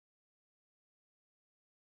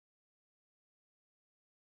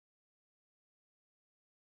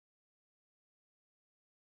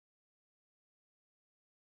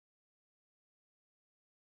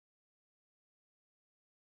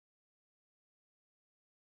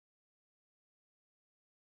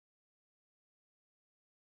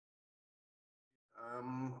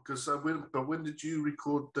Because when did you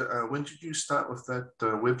record? When did you start with that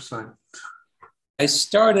website? I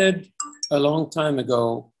started a long time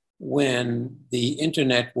ago when the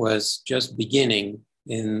internet was just beginning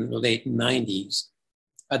in the late 90s.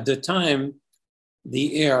 At the time,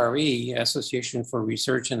 the ARE, Association for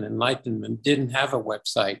Research and Enlightenment, didn't have a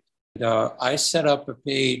website. I set up a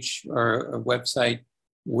page or a website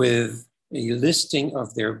with a listing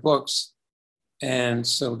of their books. And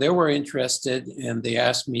so they were interested and they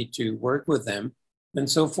asked me to work with them. And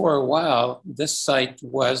so for a while, this site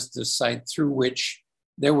was the site through which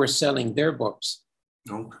they were selling their books.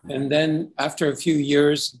 Okay. And then after a few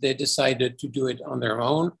years, they decided to do it on their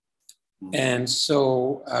own. And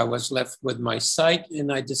so I was left with my site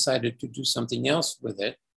and I decided to do something else with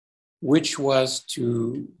it, which was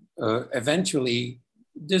to eventually,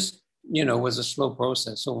 this, was a slow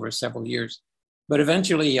process over several years. But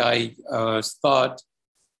eventually I thought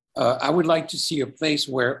I would like to see a place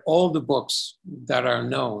where all the books that are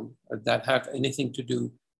known, that have anything to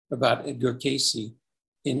do about Edgar Cayce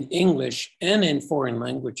in English and in foreign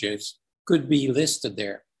languages could be listed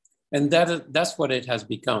there. And that's what it has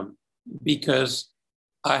become, because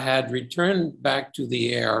I had returned back to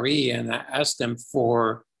the ARE and I asked them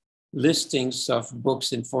for listings of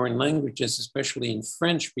books in foreign languages, especially in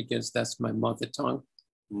French, because that's my mother tongue.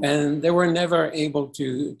 And they were never able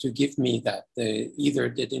to give me that. They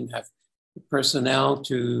didn't have personnel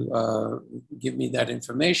to give me that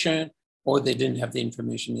information, or they didn't have the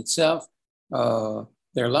information itself.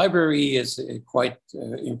 Their library is quite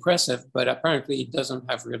impressive, but apparently it doesn't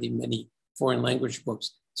have really many foreign language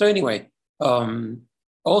books. So anyway,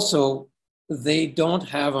 also, they don't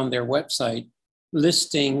have on their website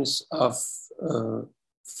listings of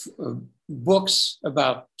books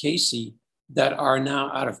about Cayce that are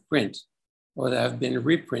now out of print or that have been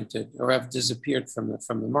reprinted or have disappeared from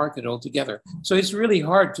the market altogether. So it's really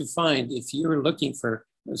hard to find if you're looking for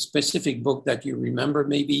a specific book that you remember,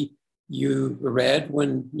 maybe you read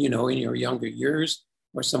when, in your younger years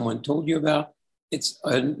or someone told you about. It's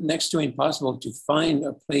next to impossible to find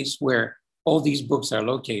a place where all these books are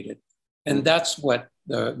located. And that's what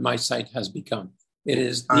my site has become. It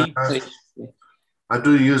is the place. I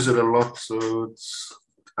do use it a lot, so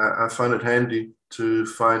I find it handy to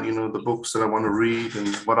find, the books that I want to read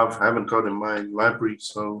and what I haven't got in my library.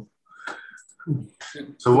 So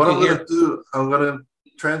what I'm going to do, I'm going to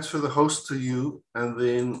transfer the host to you, and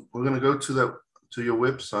then we're going to go to your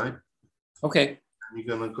website. Okay.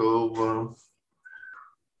 You're going to go over.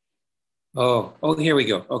 Oh, here we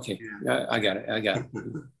go. Okay, yeah. I got it.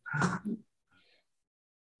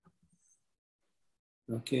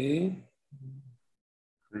 Okay.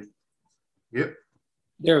 Yep.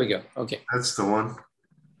 There we go. Okay. That's the one.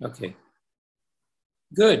 Okay.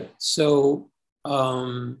 Good. So,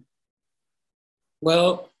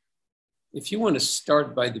 well, if you want to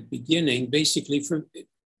start by the beginning, basically,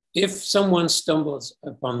 if someone stumbles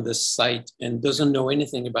upon this site and doesn't know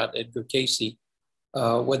anything about Edgar Cayce,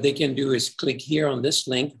 what they can do is click here on this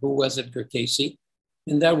link, Who Was Edgar Cayce?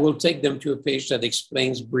 And that will take them to a page that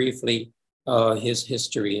explains briefly his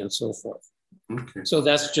history and so forth. Okay. So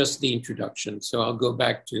that's just the introduction. So I'll go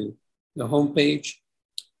back to the homepage.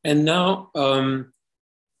 And now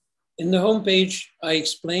in the homepage, I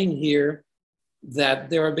explain here that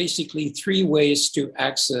there are basically 3 ways to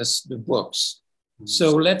access the books.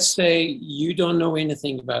 So let's say you don't know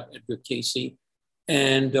anything about Edgar Cayce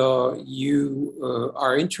and you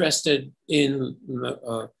are interested in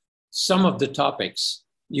some of the topics.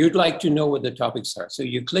 You'd like to know what the topics are. So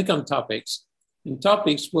you click on topics, and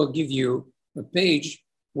topics will give you a page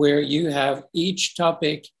where you have each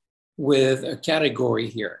topic with a category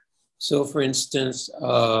here. So for instance,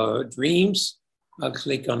 dreams, I'll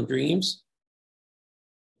click on dreams.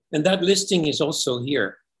 And that listing is also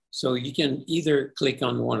here. So you can either click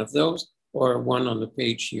on one of those or one on the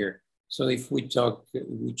page here. So if we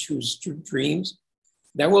choose dreams,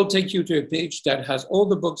 that will take you to a page that has all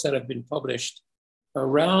the books that have been published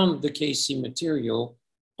around the Cayce material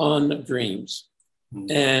on dreams.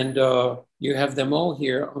 And you have them all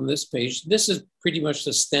here on this page. This is pretty much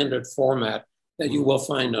the standard format that you will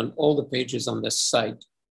find on all the pages on this site.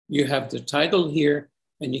 You have the title here,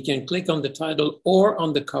 and you can click on the title or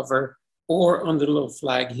on the cover or on the little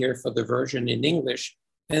flag here for the version in English.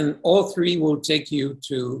 And all 3 will take you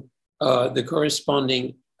to the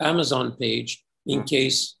corresponding Amazon page in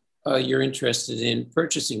case you're interested in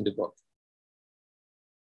purchasing the book.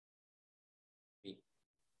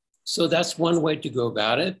 So that's one way to go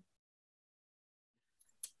about it.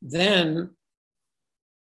 Then,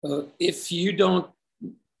 if you don't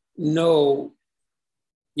know,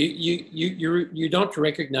 you don't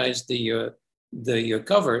recognize the the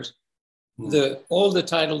covers, all the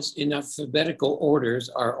titles in alphabetical orders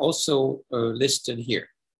are also listed here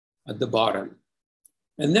at the bottom.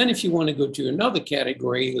 And then if you want to go to another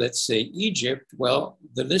category, let's say Egypt, well,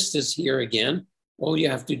 the list is here again. All you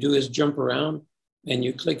have to do is jump around and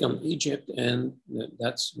you click on Egypt, and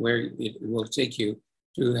that's where it will take you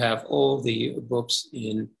to have all the books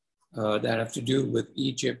in that have to do with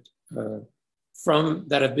Egypt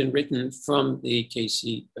that have been written from the Cayce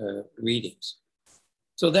readings.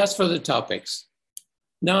 So that's for the topics.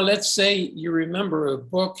 Now let's say you remember a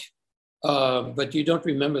book, but you don't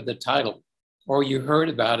remember the title, or you heard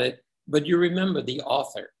about it, but you remember the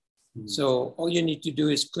author. So all you need to do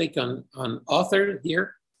is click on author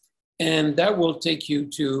here, and that will take you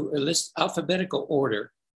to a list alphabetical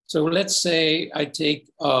order. So let's say I take,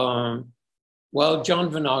 well, John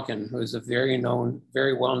Van Auken, who is a very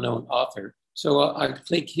well-known author. So I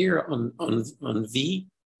click here on V,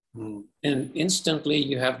 and instantly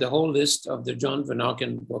you have the whole list of the John Van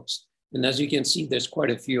Auken books. And as you can see, there's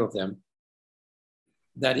quite a few of them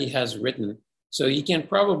that he has written. So you can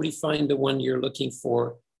probably find the one you're looking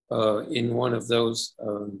for in one of those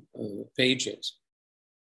pages.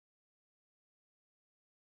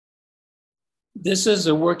 This is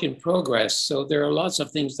a work in progress, so there are lots of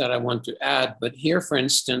things that I want to add, but here, for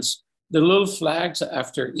instance, the little flags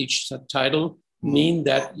after each title mean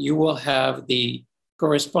that you will have the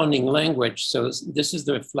corresponding language. So this is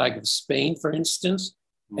the flag of Spain, for instance,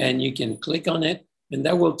 and you can click on it, and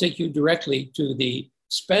that will take you directly to the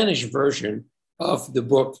Spanish version of the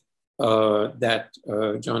book that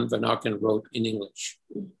John Van Auken wrote in English.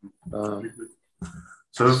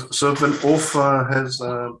 So if an author has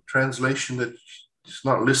a translation that is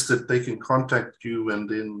not listed, they can contact you and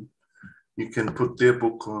then you can put their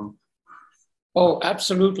book on. Oh,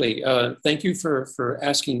 absolutely. Thank you for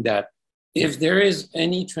asking that. If there is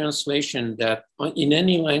any translation that in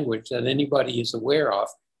any language that anybody is aware of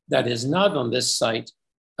that is not on this site,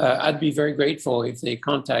 I'd be very grateful if they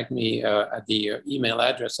contact me at the email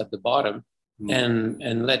address at the bottom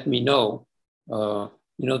and let me know. You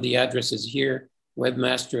know, the address is here,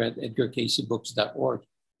 webmaster@edgarcaycebooks.org,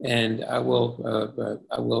 and I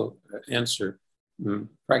will answer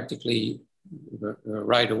practically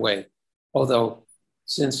right away. Although,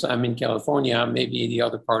 since I'm in California, maybe the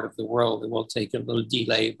other part of the world, it will take a little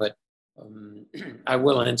delay, but I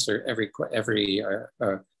will answer every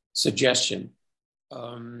suggestion.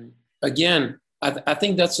 Again, I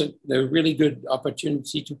think that's a really good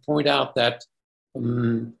opportunity to point out that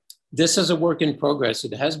this is a work in progress.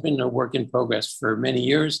 It has been a work in progress for many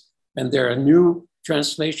years, and there are new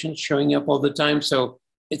translations showing up all the time. So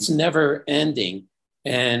it's never ending.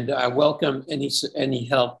 And I welcome any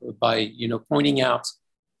help by pointing out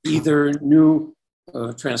either new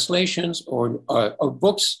translations or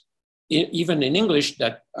books, even in English,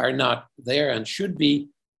 that are not there and should be.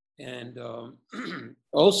 And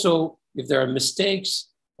also, if there are mistakes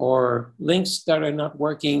or links that are not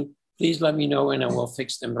working, please let me know and I will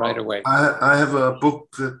fix them right away. I have a book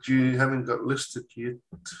that you haven't got listed yet.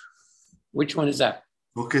 Which one is that?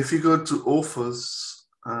 Okay, if you go to authors,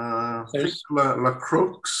 I think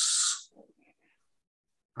Lacroix.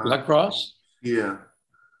 Lacroix? Yeah.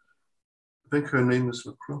 I think her name is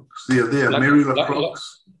Lacroix. Yeah, there, Mary Lacroix.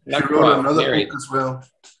 She wrote another book as well.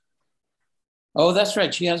 Oh, that's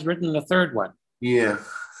right. She has written a third one. Yeah,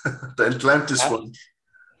 the Atlantis one.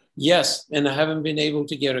 Yes, and I haven't been able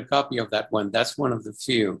to get a copy of that one. That's one of the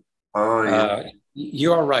few. Oh, yeah.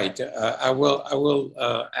 You are right. I will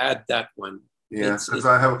add that one. Yeah, because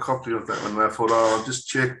I have a copy of that one. And I thought, I'll just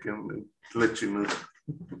check and let you know.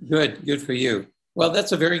 Good for you. Well,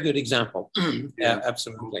 that's a very good example. Yeah,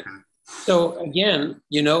 absolutely. Okay. So again,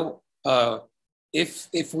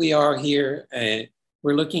 if we are here,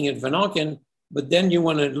 we're looking at Van Auken, but then you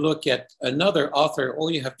want to look at another author.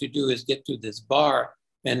 All you have to do is get to this bar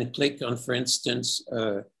and click on, for instance,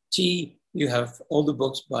 T. You have all the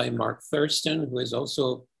books by Mark Thurston, who is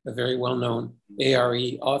also a very well-known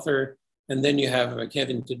ARE author. And then you have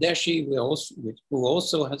Kevin Tedeschi, who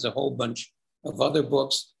also has a whole bunch of other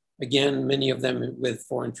books. Again, many of them with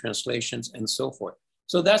foreign translations and so forth.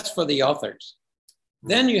 So that's for the authors.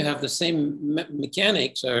 Then you have the same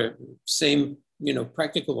mechanics or same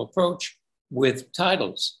practical approach with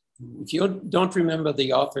titles. If you don't remember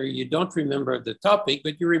the author, you don't remember the topic,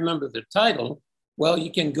 but you remember the title, well,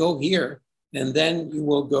 you can go here and then you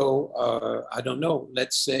will go, I don't know,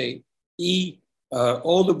 let's say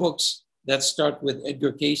all the books that start with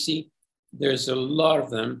Edgar Cayce. There's a lot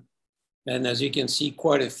of them. And as you can see,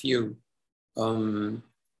 quite a few. And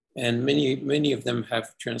many of them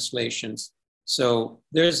have translations. So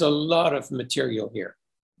there's a lot of material here.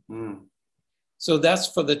 So that's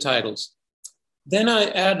for the titles. Then I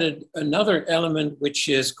added another element, which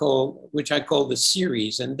I call the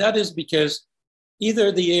series. And that is because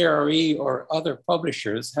either the ARE or other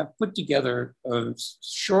publishers have put together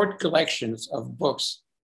short collections of books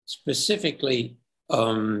specifically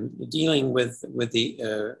dealing with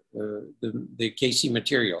the Cayce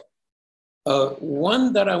material.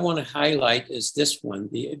 One that I want to highlight is this one,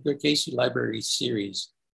 the Edgar Cayce Library series.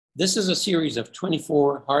 This is a series of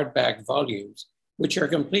 24 hardback volumes, which are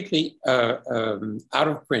completely out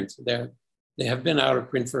of print. They have been out of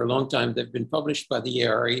print for a long time. They've been published by the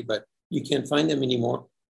ARE, but you can't find them anymore.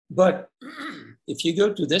 But if you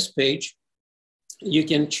go to this page, you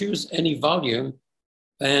can choose any volume.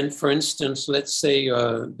 And for instance, let's say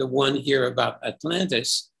the one here about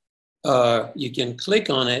Atlantis, you can click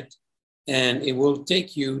on it and it will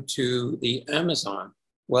take you to the Amazon.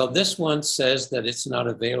 Well, this one says that it's not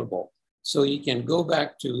available. So you can go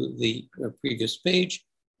back to the previous page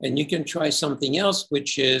and you can try something else,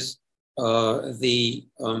 which is what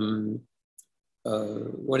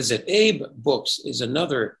is it? Abe Books is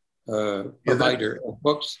another provider of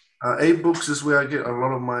books. Abe Books is where I get a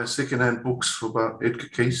lot of my secondhand books about Edgar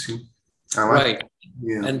Cayce. Right.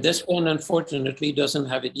 Yeah. And this one, unfortunately, doesn't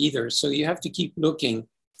have it either. So you have to keep looking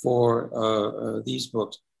for these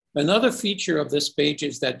books. Another feature of this page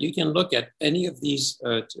is that you can look at any of these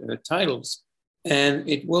titles and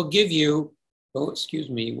it will give you, oh, excuse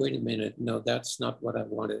me, wait a minute. No, that's not what I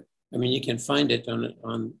wanted. I mean, you can find it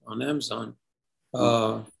on Amazon.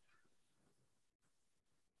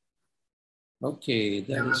 Okay,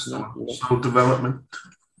 that is not soul development.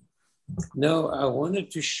 No, I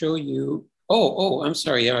wanted to show you. Oh, I'm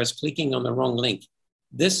sorry. I was clicking on the wrong link.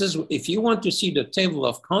 This is if you want to see the table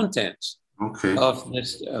of contents of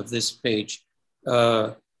this page,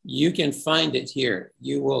 you can find it here.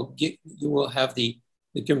 You will have the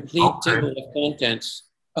complete table of contents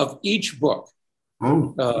of each book.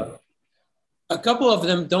 A couple of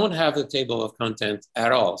them don't have the table of content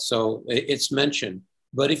at all, so it's mentioned.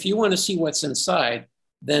 But if you want to see what's inside,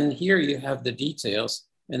 then here you have the details,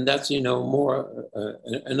 and that's more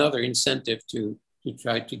another incentive to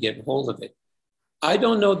try to get hold of it. I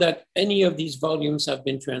don't know that any of these volumes have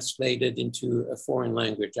been translated into a foreign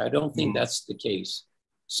language. I don't think that's the case.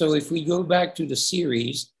 So if we go back to the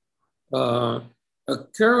series, a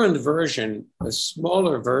current version, a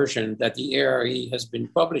smaller version that the ARE has been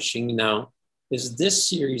publishing now is this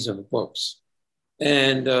series of books.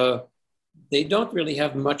 And they don't really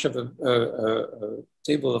have much of a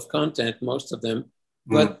table of content, most of them,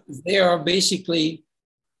 but they are basically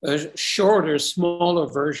a shorter, smaller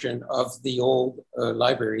version of the old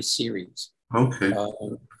library series.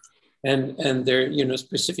 And they're,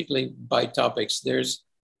 specifically by topics. There's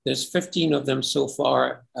 15 of them so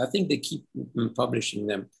far. I think they keep publishing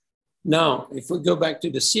them. Now, if we go back to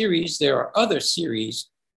the series, there are other series.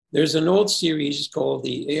 There's an old series called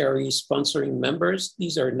the ARE Sponsoring Members.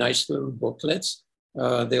 These are nice little booklets.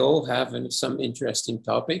 They all have some interesting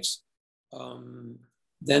topics.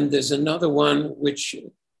 Then there's another one which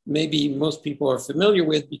maybe most people are familiar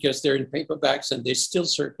with because they're in paperbacks and they're still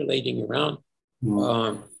circulating around.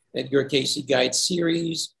 Edgar Cayce Guide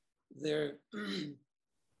series. They're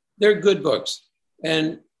good books.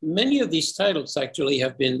 And many of these titles actually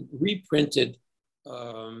have been reprinted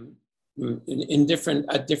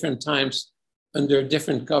at different times under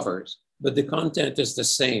different covers, but the content is the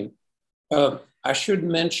same. I should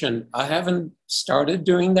mention, I haven't started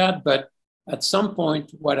doing that, but at some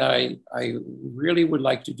point, what I really would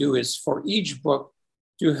like to do is for each book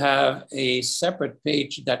to have a separate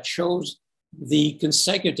page that shows the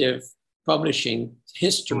consecutive publishing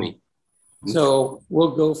history. So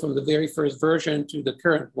we'll go from the very first version to the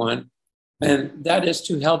current one. And that is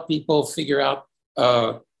to help people figure out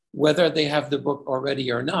whether they have the book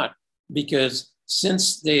already or not. Because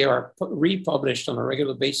since they are republished on a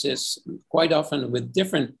regular basis, quite often with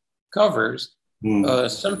different covers,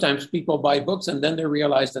 sometimes people buy books and then they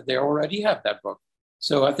realize that they already have that book.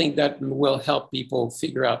 So I think that will help people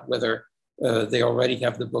figure out whether they already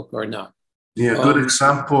have the book or not. Yeah, good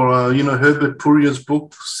example. Herbert Puryear's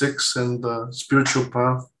book, 6 and Spiritual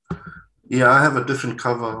Path. Yeah, I have a different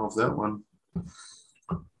cover of that one.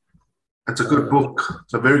 It's a good book.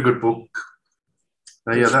 It's a very good book.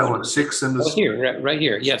 Yeah, that one, 6 and here, right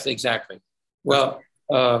here. Yes, exactly. Well,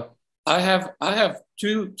 I have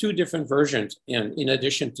two different versions in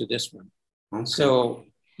addition to this one. So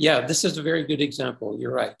yeah, this is a very good example.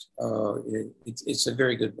 You're right. It's a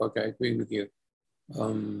very good book. I agree with you.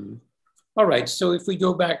 All right, so if we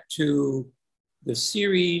go back to the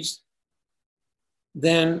series,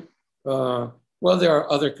 then, well, there are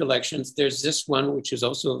other collections. There's this one, which is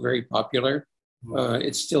also very popular.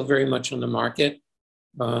 It's still very much on the market.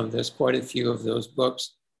 There's quite a few of those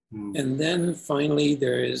books. And then finally,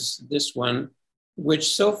 there is this one,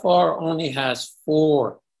 which so far only has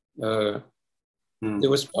 4. It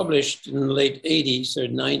was published in the late 80s or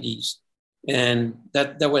 90s. And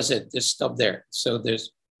that was it. Just stop there. So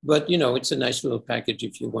but you know, it's a nice little package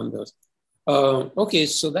if you want those. Okay,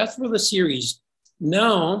 so that's for the series.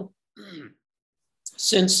 Now,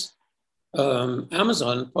 since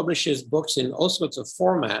Amazon publishes books in all sorts of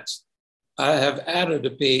formats, I have added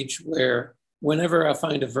a page where whenever I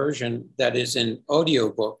find a version that is an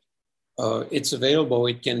audiobook, it's available.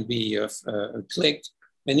 It can be clicked.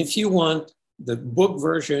 And if you want the book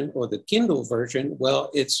version or the Kindle version,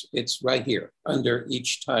 well, it's right here under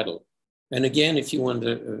each title. And again, if you want,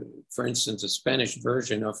 for instance, a Spanish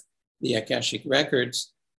version of the Akashic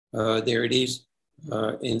Records, there it is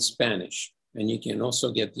in Spanish. And you can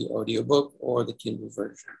also get the audiobook or the Kindle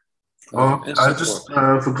version. I just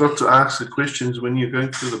forgot to ask the questions when you're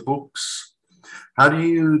going through the books. How do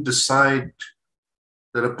you decide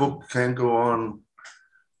that a book can go on?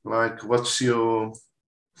 Like, what's your...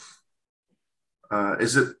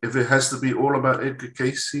 is it if it has to be all about Edgar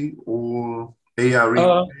Cayce or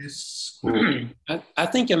ARE? I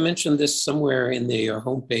think I mentioned this somewhere in the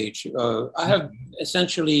homepage. I have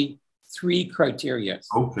essentially 3 criteria.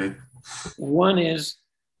 Okay. One is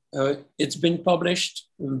it's been published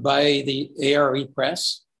by the ARE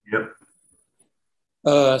Press.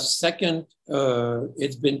 Yep. Second,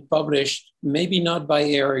 it's been published maybe not by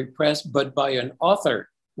ARE Press, but by an author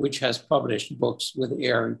which has published books with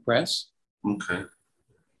ARE Press. Okay.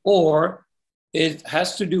 Or it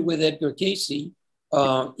has to do with Edgar Cayce,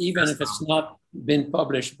 even if it's not been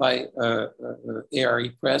published by ARE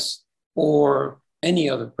Press or any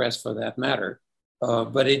other press for that matter,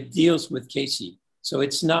 but it deals with Cayce. So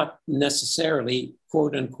it's not necessarily,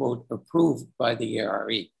 quote unquote, approved by the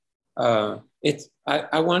ARE.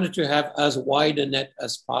 I wanted to have as wide a net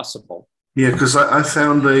as possible. Yeah, because I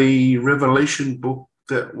found a Revelation book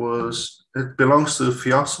that it belongs to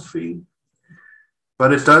Theosophy,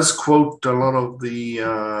 but it does quote a lot of the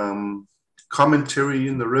commentary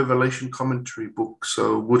in the Revelation commentary book.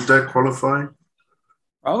 So would that qualify?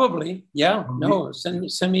 Probably, yeah. No, send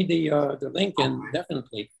me the link, and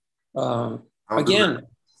definitely. Again,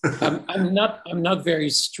 I'm not very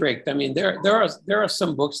strict. I mean, there are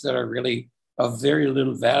some books that are really of very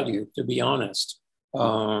little value, to be honest.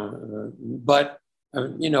 But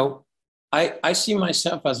you know, I see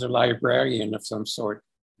myself as a librarian of some sort.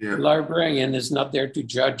 Yeah. The librarian is not there to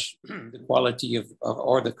judge the quality of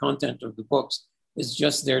or the content of the books. It's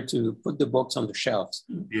just there to put the books on the shelves.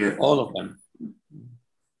 Yeah, all of them.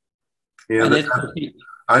 Yeah,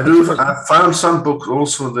 I found some books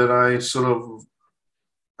also that I sort of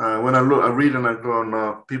when I read and I go,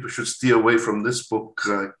 no, people should steer away from this book.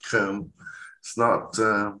 Like, it's not.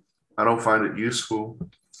 I don't find it useful.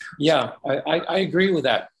 Yeah, I agree with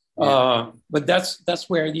that. Yeah. But that's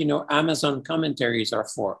where, you know, Amazon commentaries are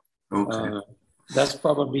for. Okay. That's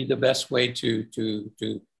probably the best way to.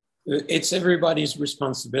 It's everybody's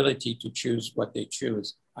responsibility to choose what they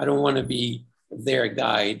choose. I don't want to be their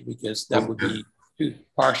guide because that would be too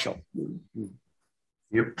partial.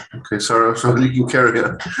 Yep. Okay. So you can carry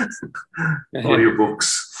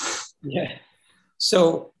audiobooks. Yeah.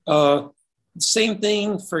 So same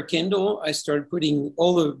thing for Kindle. I started putting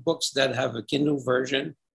all the books that have a Kindle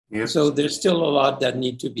version. Yep. So there's still a lot that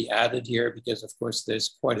need to be added here because, of course,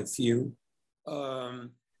 there's quite a few.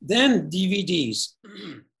 Then DVDs.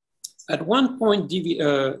 At one point,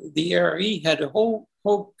 the ARE had a whole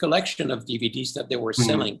collection of DVDs that they were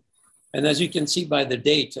selling. And as you can see by the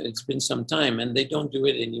date, it's been some time and they don't do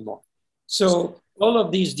it anymore. So all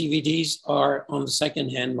of these DVDs are on the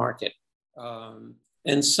secondhand market.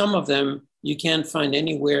 And some of them you can't find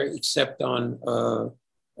anywhere except on,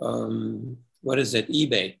 what is it,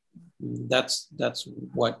 eBay. That's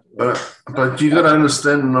what. But you got to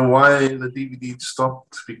understand why the DVD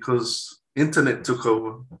stopped, because internet took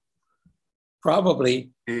over.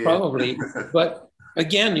 Probably. But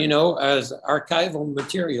again, you know, as archival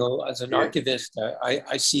material, as an archivist,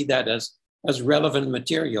 I see that as relevant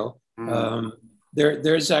material.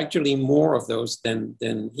 There's actually more of those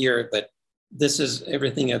than here, but this is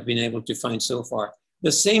everything I've been able to find so far.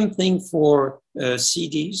 The same thing for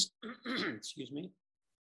CDs. Excuse me.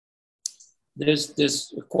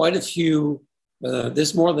 There's quite a few.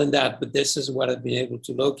 There's more than that, but this is what I've been able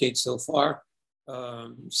to locate so far.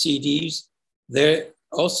 CDs. There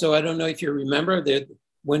also, I don't know if you remember that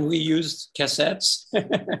when we used cassettes,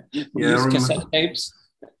 we used cassette tapes.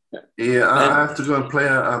 Yeah, I And have to go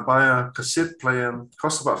and buy a cassette player. It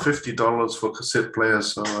costs about $50 for cassette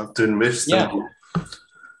players, so I have to invest in. yeah,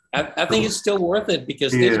 I think it's still worth it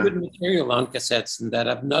because there's Yeah. good material on cassettes and that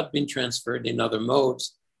have not been transferred in other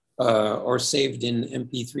modes or saved in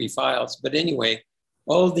MP3 files. But anyway,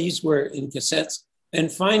 all these were in cassettes.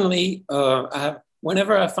 And finally,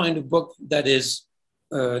 whenever I find a book that is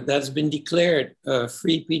that's been declared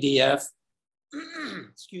free PDF,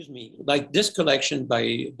 excuse me, like this collection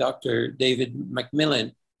by Dr. David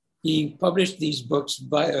Macmillan, he published these books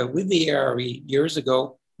with the ARE years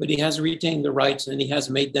ago, but he has retained the rights and he has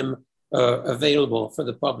made them available for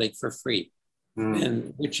the public for free,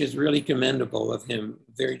 and which is really commendable of him,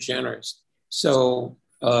 very generous. So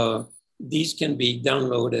these can be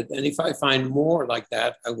downloaded. And if I find more like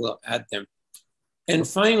that, I will add them. And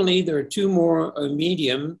finally, there are two more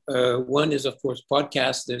medium. One is, of course,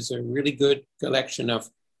 podcasts. There's a really good collection of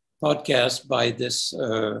podcasts by this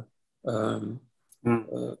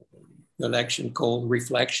collection called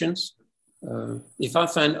Reflections. If I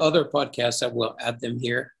find other podcasts, I will add them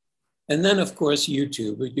here. And then, of course,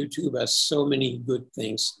 YouTube. YouTube has so many good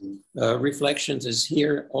things. Reflections is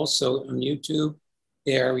here also on YouTube.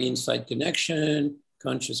 ARE Inside Connection,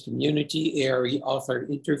 Conscious Community, ARE Author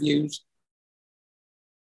Interviews,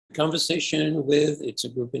 Conversation with, it's a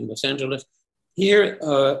group in Los Angeles. Here,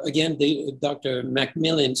 again, Dr.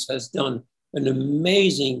 Macmillan has done an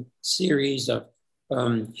amazing series of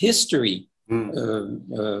history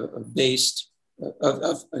based,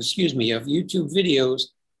 of YouTube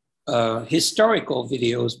videos, historical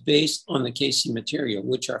videos based on the Cayce material,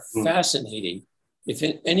 which are fascinating. If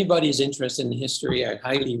anybody is interested in history, I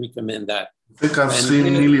highly recommend that. I think I've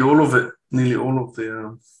seen nearly all of it, nearly all of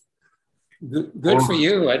the... Good for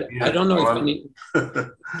you. I don't know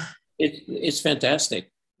if it's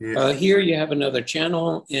fantastic. Yeah. Here you have another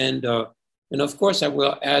channel, and of course I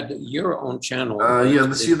will add your own channel.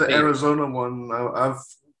 Yeah, see the Arizona one. I've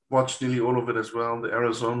watched nearly all of it as well. The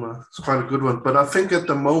Arizona, it's quite a good one. But I think at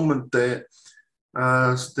the moment their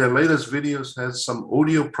latest videos has some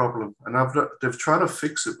audio problem, and they've tried to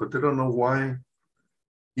fix it, but they don't know why.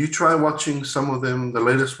 You try watching some of them. The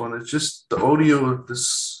latest one, it's just the audio.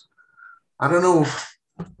 I don't know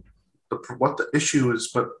what the issue is,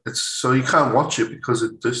 but it's so you can't watch it because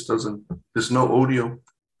it just doesn't. There's no audio.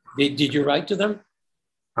 Did you write to them?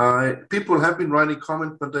 People have been writing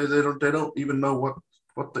comments, but they don't even know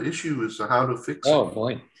what the issue is or how to fix it. Oh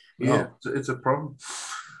boy, yeah, it's a problem.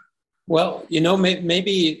 Well,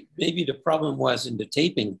 maybe the problem was in the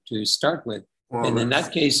taping to start with, and in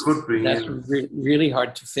that case, that's really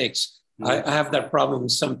hard to fix. I have that problem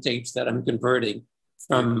with some tapes that I'm converting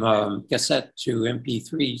from cassette to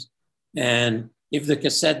MP3s. And if the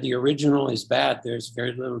cassette, the original, is bad, there's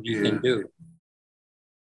very little you can do.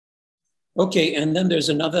 Okay, and then there's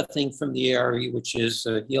another thing from the ARE, which is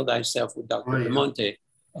Heal Thyself with Dr. Lamonte,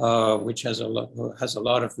 which has a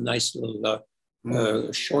lot of nice little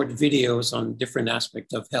short videos on different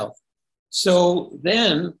aspects of health. So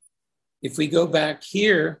then, if we go back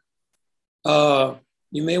here,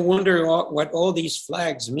 you may wonder what all these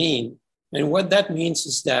flags mean. And what that means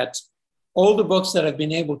is that all the books that I've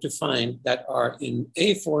been able to find that are in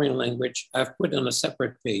a foreign language, I've put on a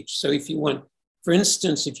separate page. So if you want, for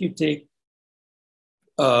instance, if you take,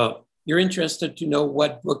 you're interested to know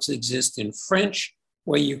what books exist in French,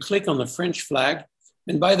 where you click on the French flag.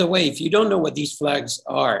 And by the way, if you don't know what these flags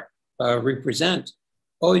are, represent,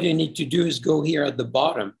 all you need to do is go here at the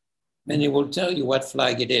bottom and it will tell you what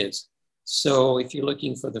flag it is. So if you're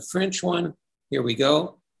looking for the French one, here we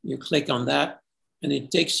go. You click on that and it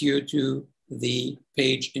takes you to the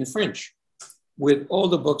page in French with all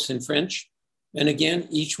the books in French. And again,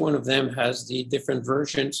 each one of them has the different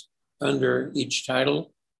versions under each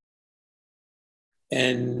title.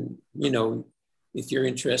 And, if you're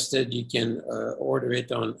interested, you can order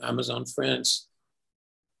it on Amazon France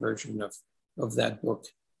version of that book,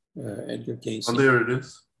 Edgar Cayce. Oh, there it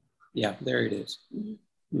is. Yeah, there it is.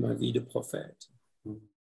 Ma vie de prophète.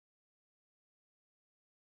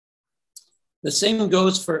 The same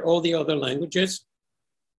goes for all the other languages.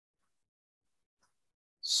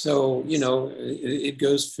 So, it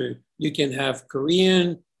goes for, you can have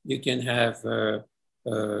Korean, you can have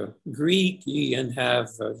Greek, you can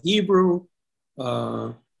have Hebrew,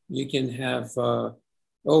 you can have,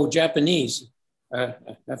 Japanese. I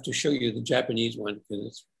have to show you the Japanese one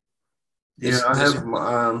because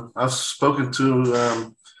I've spoken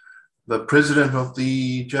to the president of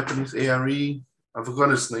the Japanese ARE. I forgot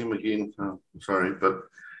his name again. Sorry, but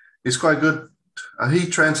he's quite good. He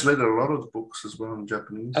translated a lot of the books as well in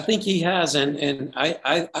Japanese. I think he has, and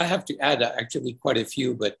I have to add actually quite a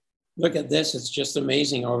few, but look at this. It's just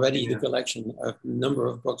amazing already, the Yeah. collection of number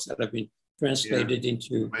of books that have been translated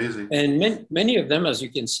into. Amazing. And many of them, as you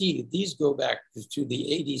can see, these go back to the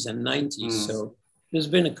 80s and 90s. So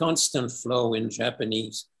there's been a constant flow in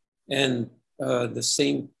Japanese. And the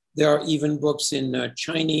same, there are even books in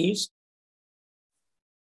Chinese.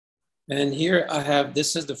 And here I have,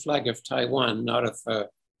 this is the flag of Taiwan, not of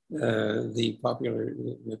the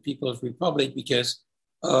People's Republic, because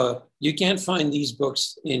you can't find these books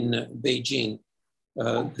in Beijing.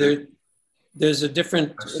 There's a different,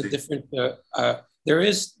 there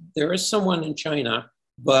is someone in China,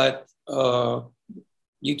 but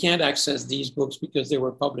you can't access these books because they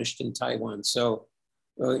were published in Taiwan. So,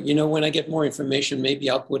 you know, when I get more information, maybe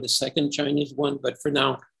I'll put a second Chinese one, but for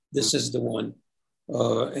now, this is the one.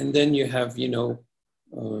 And then you have, you know,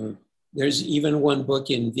 there's even one book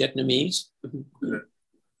in Vietnamese,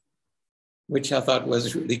 which I thought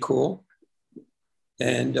was really cool.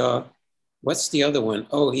 And what's the other one?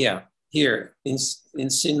 Oh, yeah, here in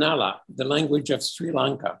Sinhala, the language of Sri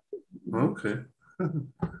Lanka. Okay.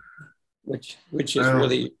 which is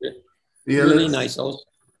really, yeah, really nice also.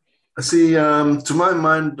 See, to my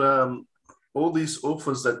mind, all these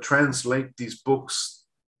authors that translate these books,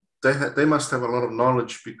 they must have a lot of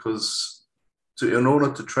knowledge, because in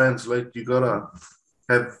order to translate, you gotta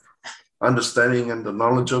have understanding and the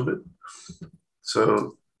knowledge of it.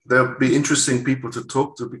 So they'll be interesting people to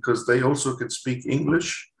talk to, because they also can speak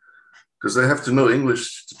English, because they have to know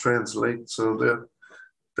English to translate. So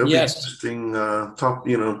they'll be interesting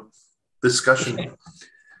discussion.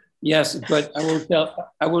 Yes, but I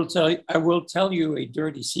will tell you a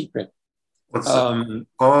dirty secret. What's that?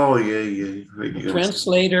 Oh, yeah.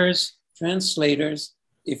 Translators,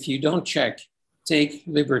 if you don't check, take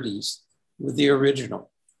liberties with the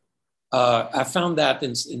original. I found that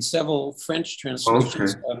in several French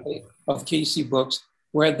translations of Cayce books,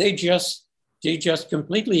 where they just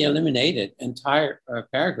completely eliminated entire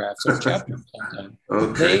paragraphs or chapters sometimes.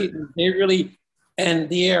 They really, and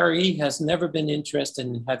the ARE has never been interested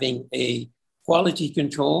in having a quality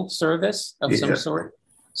control service of some sort.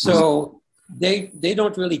 So they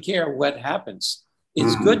don't really care what happens.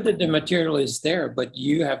 It's good that the material is there, but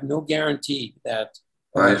you have no guarantee that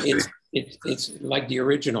it's like the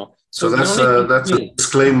original. So that's a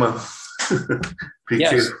disclaimer.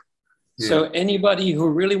 Yes. So anybody who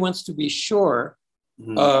really wants to be sure,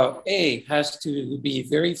 A, has to be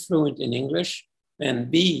very fluent in English,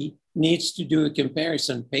 and B, needs to do a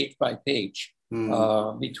comparison page by page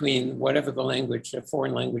between whatever the language, a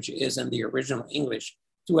foreign language is, and the original English,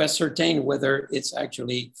 to ascertain whether it's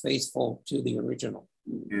actually faithful to the original.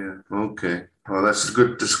 Yeah, okay. Well, that's a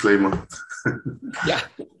good disclaimer. Yeah.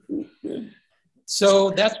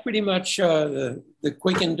 So that's pretty much the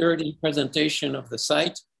quick and dirty presentation of the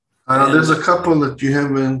site. There's a couple that you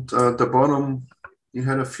haven't, at the bottom, you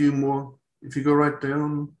had a few more. If you go right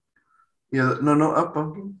down, yeah, no, up.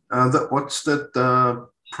 What's that,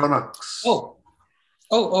 products?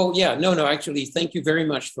 Oh, yeah, no, actually, thank you very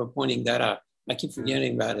much for pointing that out. I keep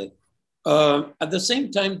forgetting about it. At the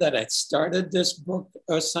same time that I started this book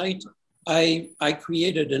site, I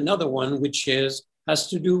created another one, which has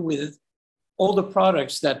to do with all the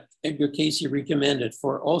products that Edgar Cayce recommended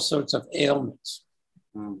for all sorts of ailments.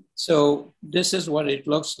 So this is what it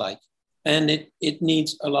looks like. And it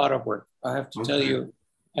needs a lot of work. I have to tell you,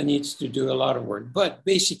 it needs to do a lot of work. But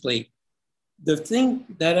basically, the thing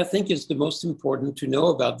that I think is the most important to know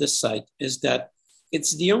about this site is that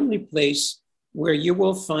it's the only place where you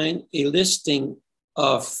will find a listing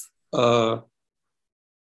of the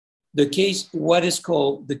Cayce, what is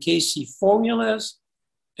called the Cayce formulas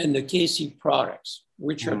and the Cayce products,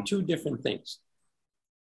 which are two different things.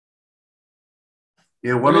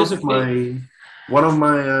 Yeah, one of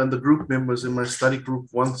my the group members in my study group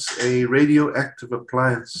wants a radioactive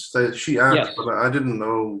appliance. She asked, but I didn't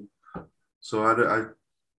know, so I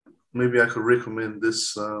maybe I could recommend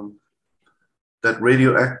this that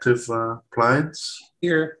radioactive appliance.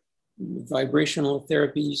 Here, vibrational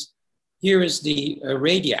therapies. Here is the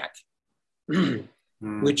Radiac,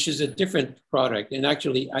 which is a different product. And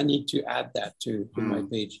actually, I need to add that to my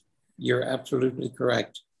page. You're absolutely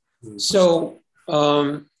correct. So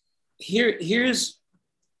here's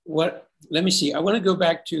what, let me see. I want to go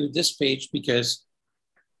back to this page because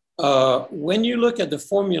when you look at the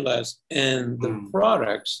formulas and the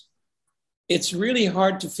products, it's really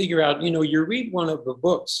hard to figure out, you read one of the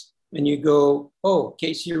books and you go, oh,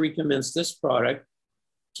 Cayce recommends this product,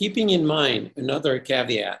 keeping in mind another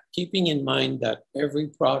caveat, keeping in mind that every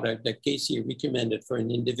product that Cayce recommended for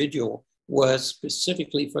an individual was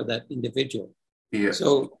specifically for that individual. Yeah.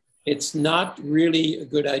 So it's not really a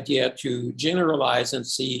good idea to generalize and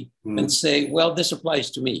see and say, well, this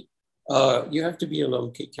applies to me. You have to be a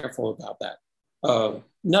little careful about that.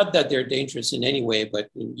 Not that they're dangerous in any way, but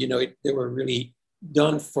they were really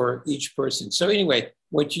done for each person. So anyway,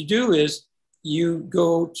 what you do is you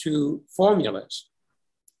go to formulas,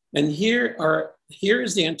 and here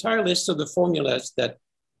is the entire list of the formulas that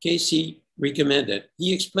Cayce recommended.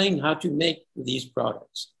 He explained how to make these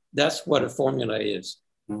products. That's what a formula is.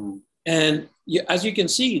 And as you can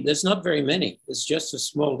see, there's not very many. It's just a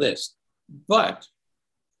small list. But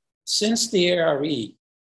since the ARE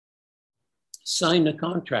signed a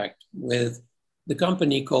contract with the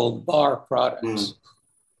company called Bar Products,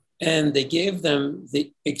 and they gave them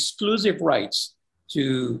the exclusive rights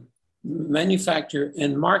to manufacture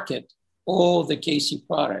and market all the Cayce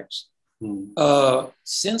products.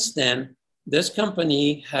 Since then, this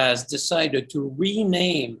company has decided to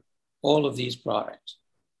rename all of these products,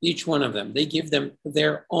 each one of them. They give them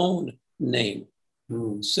their own name.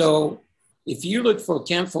 So if you look for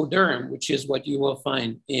Camphoderm, which is what you will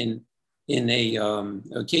find in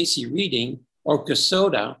a Cayce reading, or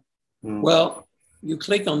Casoda, well, you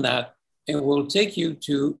click on that and it will take you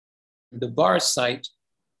to the Bar site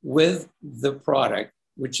with the product,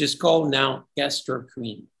 which is called now Castor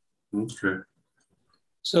Cream. Okay.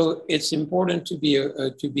 So it's important to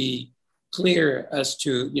be clear as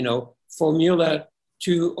to, Formula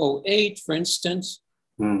 208, for instance.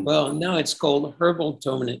 Well, now it's called Herbal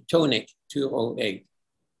Tonic 208,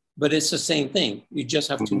 but it's the same thing. You just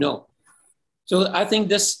have to know. So I think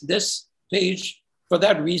this page, for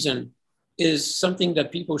that reason, is something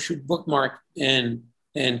that people should bookmark and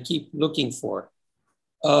keep looking for.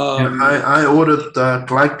 I ordered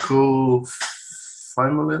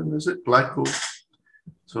glycophamolin, is it?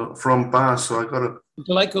 So from Bar, so I got a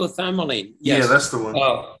glycophamolin. Yes. Yeah, that's the one.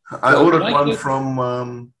 I ordered one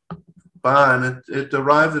from Bar, and it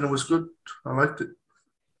arrived and it was good. I liked it.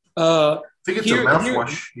 I think it's a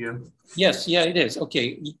mouthwash. Yeah. Yes, yeah, it is.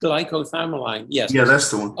 Okay, glycophamolin. Yes. Yeah, that's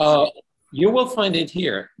the one. You will find it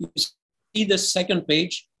here. You see the second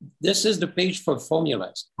page. This is the page for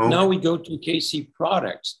formulas. Oh. Now we go to Cayce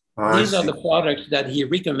products. These are the products that he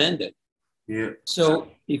recommended. Yeah. So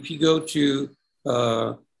if you go to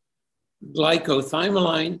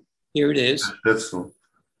glycophamolin, here it is. That's the one.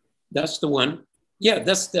 That's the one. Yeah,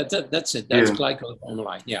 that's it. That's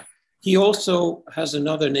glycophamolin. Yeah. He also has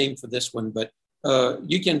another name for this one, but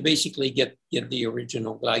you can basically get the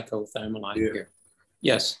original glycophamolin here.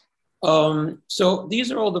 Yes. So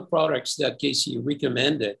these are all the products that Cayce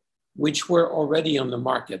recommended, which were already on the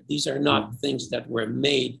market. These are not things that were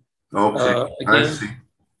made. Okay, I see.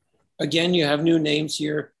 Again, you have new names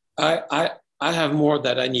here. I have more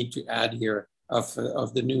that I need to add here of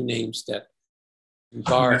the new names that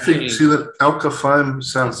Bar. I think see that alkaphyme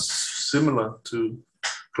sounds similar to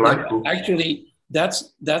glyco. Actually,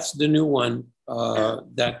 that's the new one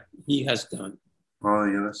that he has done. Oh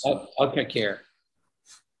yes. Alkacare.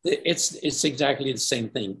 It's exactly the same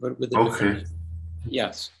thing, but with a different name.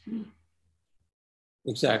 Yes.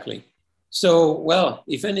 Exactly. So, well,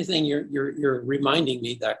 if anything, you're reminding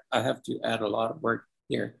me that I have to add a lot of work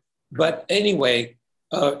here. But anyway,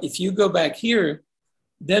 if you go back here,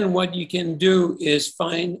 then what you can do is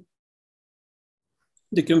find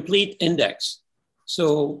the complete index.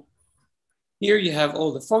 So here you have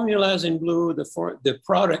all the formulas in blue, the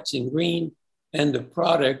products in green, and the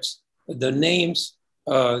products, the names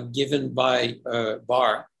given by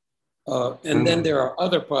Bar. And then there are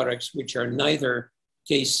other products which are neither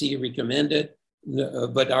Cayce recommended,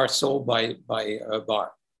 but are sold by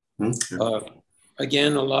Bar.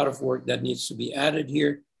 Again, a lot of work that needs to be added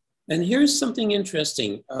here. And here's something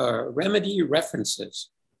interesting, remedy references.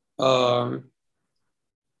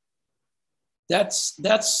 That's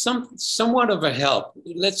somewhat of a help.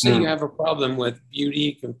 Let's say you have a problem with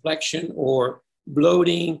beauty, complexion, or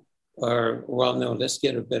bloating, or, well, no, let's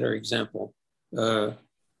get a better example.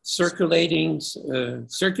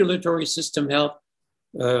 Circulatory system health.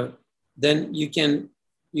 Then you can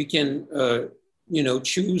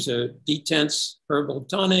choose a D-Tense herbal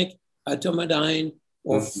tonic, atomidine,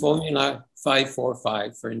 or formula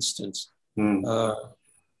 545, for instance.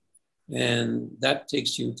 And that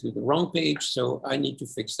takes you to the wrong page, so I need to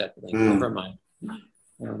fix that link. Never mind.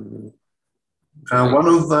 One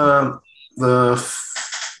of the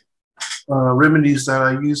remedies that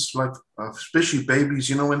I use, like especially babies,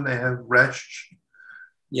 when they have rash.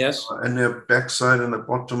 Yes. And their backside and the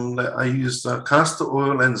bottom, I use castor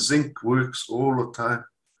oil and zinc works all the time,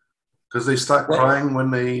 because they start crying when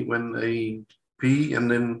they pee, and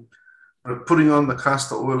then putting on the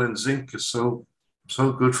castor oil and zinc is so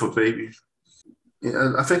good for babies.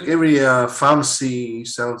 Yeah, I think every pharmacy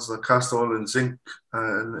sells the castor oil and zinc,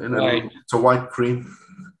 and Right. it's a white cream.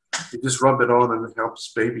 You just rub it on and it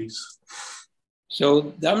helps babies.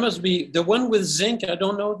 So that must be the one with zinc. I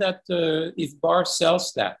don't know that if Bar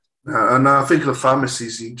sells that. And I think the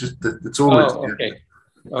pharmacies, it's always Oh, okay.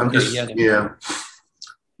 I'm Okay, just, yeah, yeah.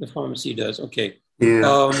 the pharmacy does. Okay.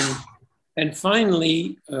 Yeah. And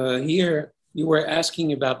finally, here you were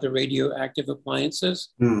asking about the radioactive appliances.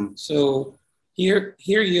 So here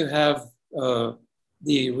you have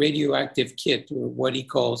the radioactive kit, or what he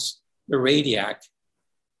calls the Radiac.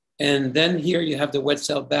 And then here you have the wet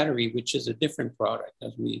cell battery, which is a different product,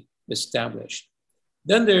 as we established.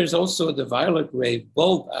 Then there's also the violet ray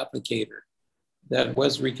bulb applicator that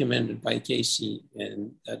was recommended by Cayce,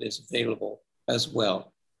 and that is available as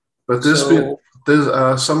well. But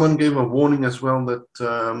someone gave a warning as well that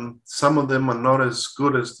some of them are not as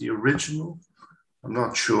good as the original. I'm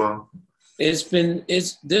not sure. There's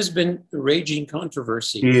been raging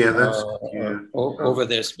controversy. Yeah, over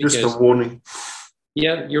this. Because, just a warning.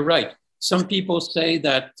 Yeah, you're right. Some people say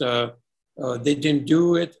that they didn't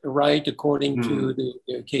do it right according to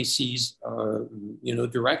the Cayce's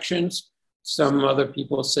directions. Some other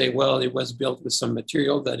people say, well, it was built with some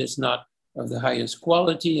material that is not of the highest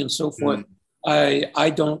quality and so forth. I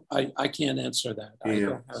can't answer that. Yeah. I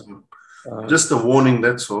don't have, just a warning,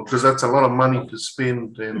 that's all, because that's a lot of money to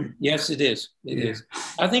spend. And yes, it is. It is.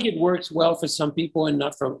 I think it works well for some people and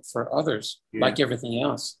not for others, like everything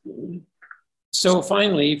else. So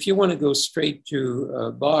finally, if you want to go straight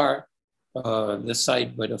to Bar, the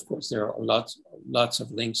site, but of course there are lots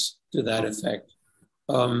of links to that effect.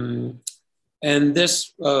 And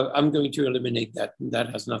this, I'm going to eliminate that.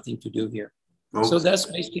 That has nothing to do here. Okay. So that's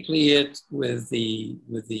basically it with the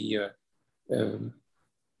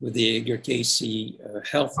Edgar Cayce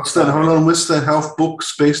health. Hold on, what's the health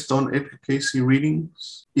books based on Edgar Cayce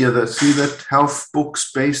readings? Yeah, see that health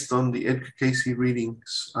books based on the Edgar Cayce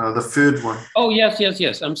readings, the third one. Oh,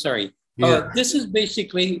 yes. I'm sorry. This is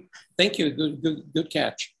basically, thank you, good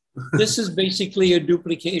catch. This is basically a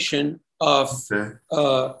duplication of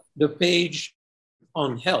the page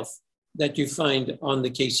on health that you find on the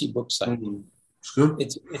Cayce book site. It's good.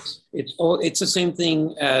 It's the same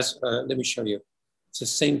thing as, let me show you. It's the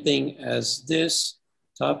same thing as this,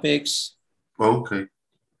 topics. Okay.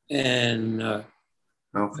 And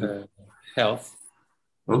health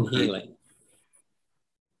and healing.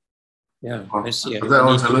 Yeah, I see. But that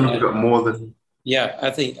one's a little bit more than. Yeah,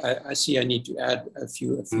 I think I see. I need to add a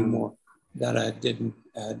few more that I didn't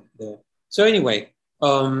add there. So anyway,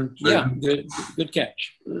 yeah, good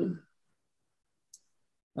catch.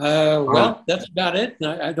 Well, that's about it.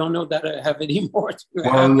 I don't know that I have any more to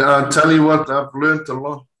add. Well, I'll tell you what, I've learned a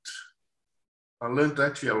lot. I learned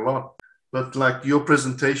actually a lot. But like your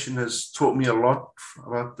presentation has taught me a lot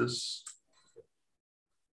about this.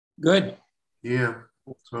 Good. Yeah.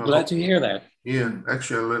 So glad to hear that. Yeah,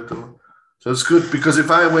 actually I learned a lot. So it's good, because if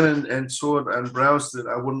I went in and saw it and browsed it,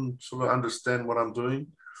 I wouldn't sort of understand what I'm doing.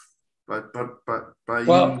 But by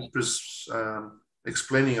you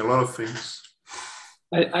explaining a lot of things.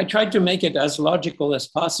 I tried to make it as logical as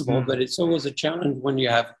possible, but it's always a challenge when you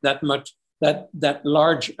have that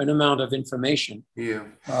large an amount of information. Yeah.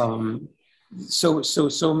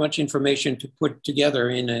 So much information to put together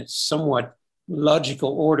in a somewhat logical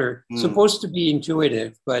order. Supposed to be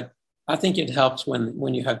intuitive, but I think it helps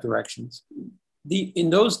when you have directions. In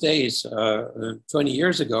those days, 20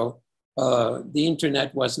 years ago, the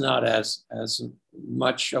internet was not as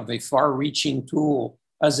much of a far-reaching tool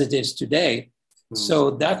as it is today.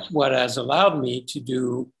 So that's what has allowed me to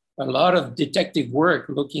do a lot of detective work,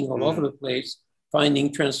 looking all over the place,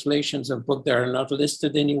 finding translations of books that are not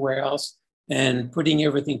listed anywhere else, and putting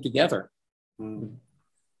everything together.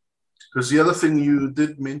 Because the other thing you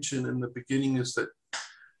did mention in the beginning is that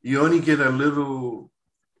you only get a little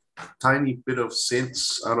tiny bit of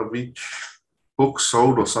sense out of each book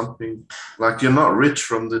sold or something. Like you're not rich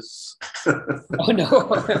from this. Oh, no.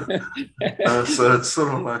 So it's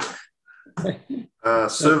sort of like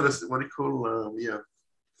service, what do you call,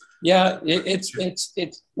 Yeah, it's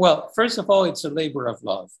well, first of all, it's a labor of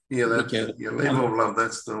love. Yeah, that's labor of love.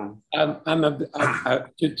 That's the.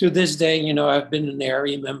 To this day, I've been an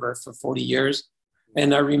area member for 40 years,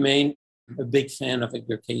 and I remain a big fan of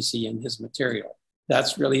Edgar Cayce and his material.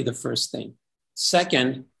 That's really the first thing.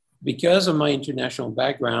 Second, because of my international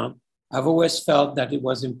background, I've always felt that it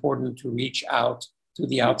was important to reach out to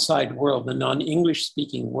the outside world, the non-English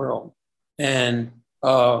speaking world. And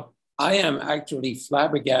I am actually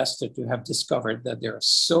flabbergasted to have discovered that there are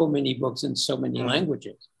so many books in so many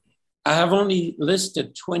languages. I have only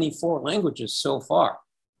listed 24 languages so far.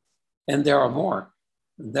 and there are more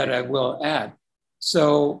that I will add.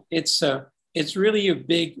 So it's really a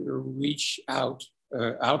big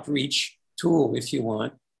outreach tool, if you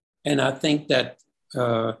want. And I think that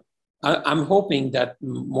I'm hoping that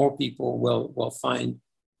more people will find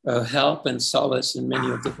help and solace in many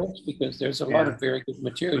of the books, because there's a lot of very good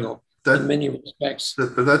material in many respects.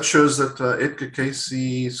 But that shows that Edgar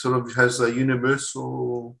Cayce sort of has a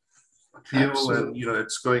universal appeal. Absolutely. And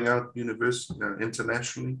it's going out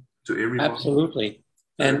internationally to everybody. Absolutely.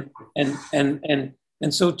 And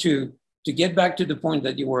so to get back to the point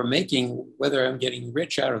that you were making, whether I'm getting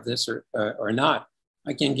rich out of this or not,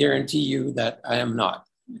 I can guarantee you that I am not.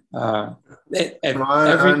 I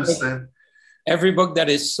understand. Every book that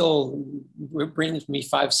is sold brings me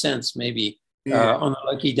 5 cents, maybe, on a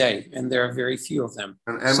lucky day, and there are very few of them.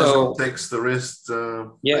 And Amazon takes the rest.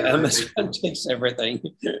 Amazon takes everything.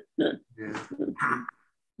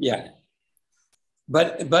 Yeah.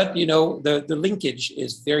 But the linkage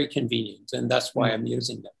is very convenient, and that's why I'm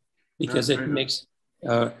using them, because it makes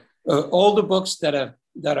all the books that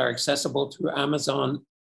are accessible through Amazon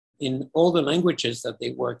in all the languages that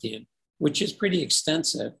they work in, which is pretty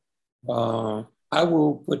extensive. I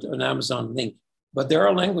will put an Amazon link, but there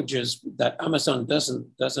are languages that Amazon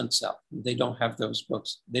doesn't sell. They don't have those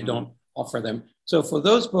books. They don't offer them. So for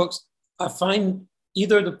those books, I find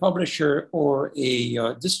either the publisher or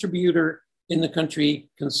a distributor in the country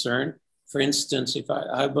concerned. For instance,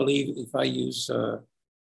 I believe if I use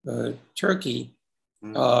Turkey,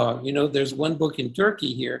 there's one book in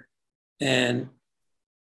Turkey here, and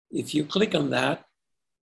if you click on that,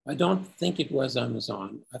 I don't think it was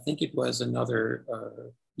Amazon. I think it was another.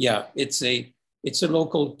 It's a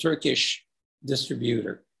local Turkish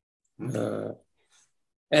distributor, and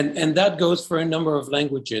that goes for a number of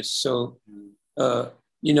languages. So, I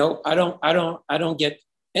don't get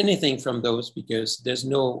anything from those because there's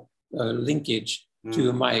no linkage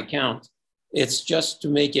to my account. It's just to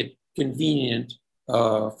make it convenient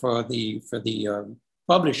for the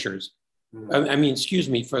publishers. I mean, excuse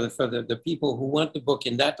me, for the people who want the book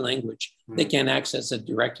in that language, they can access it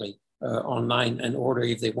directly online and order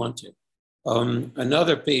if they want to.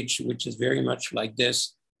 Another page, which is very much like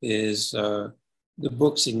this, is the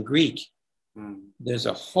books in Greek. There's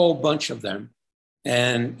a whole bunch of them.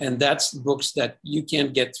 And that's books that you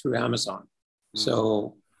can't get through Amazon.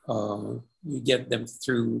 So you get them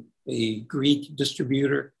through a Greek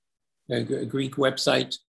distributor, a Greek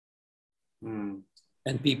website,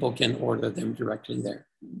 and people can order them directly there.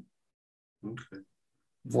 Okay.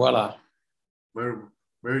 Voila. Very,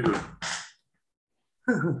 very good.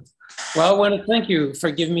 Well, I want to thank you for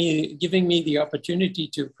giving me the opportunity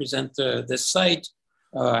to present this site.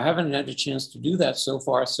 I haven't had a chance to do that so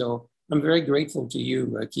far, so I'm very grateful to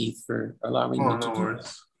you, Keith, for allowing me to do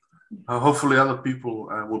that. Hopefully other people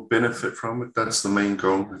will benefit from it. That's the main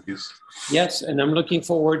goal, I guess. Yes, and I'm looking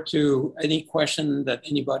forward to any question that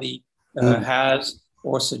anybody has,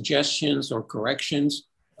 or suggestions or corrections.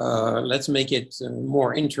 Let's make it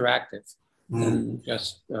more interactive than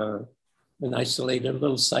just an isolated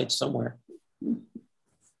little site somewhere.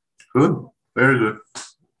 Good, very good.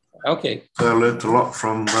 Okay. So I learned a lot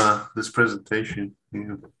from this presentation.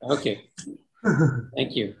 Okay.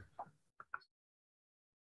 Thank you.